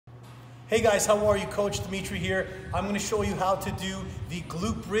Hey guys, how are you? Coach Dimitri here. I'm going to show you how to do the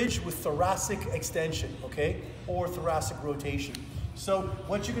glute bridge with thoracic extension, okay? Or thoracic rotation. So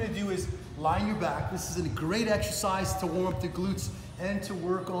what you're going to do is lie on your back. This is a great exercise to warm up the glutes and to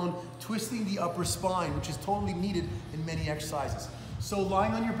work on twisting the upper spine, which is totally needed in many exercises. So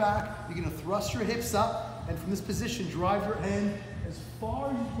lying on your back, you're going to thrust your hips up, and from this position, drive your hand as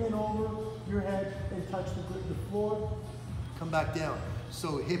far as you can over your head and touch the floor. Come back down.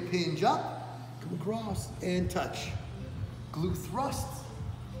 So hip hinge up, come across and touch. Glute thrust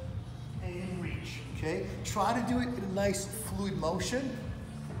and reach, okay? Try to do it in a nice fluid motion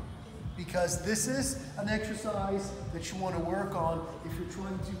because this is an exercise that you want to work on if you're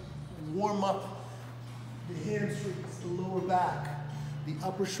trying to warm up the hamstrings, the lower back, the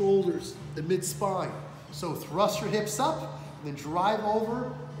upper shoulders, the mid-spine. So thrust your hips up, and then drive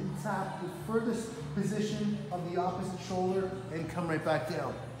over and tap the furthest position of the opposite shoulder and come right back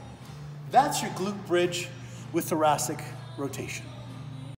down. That's your glute bridge with thoracic rotation.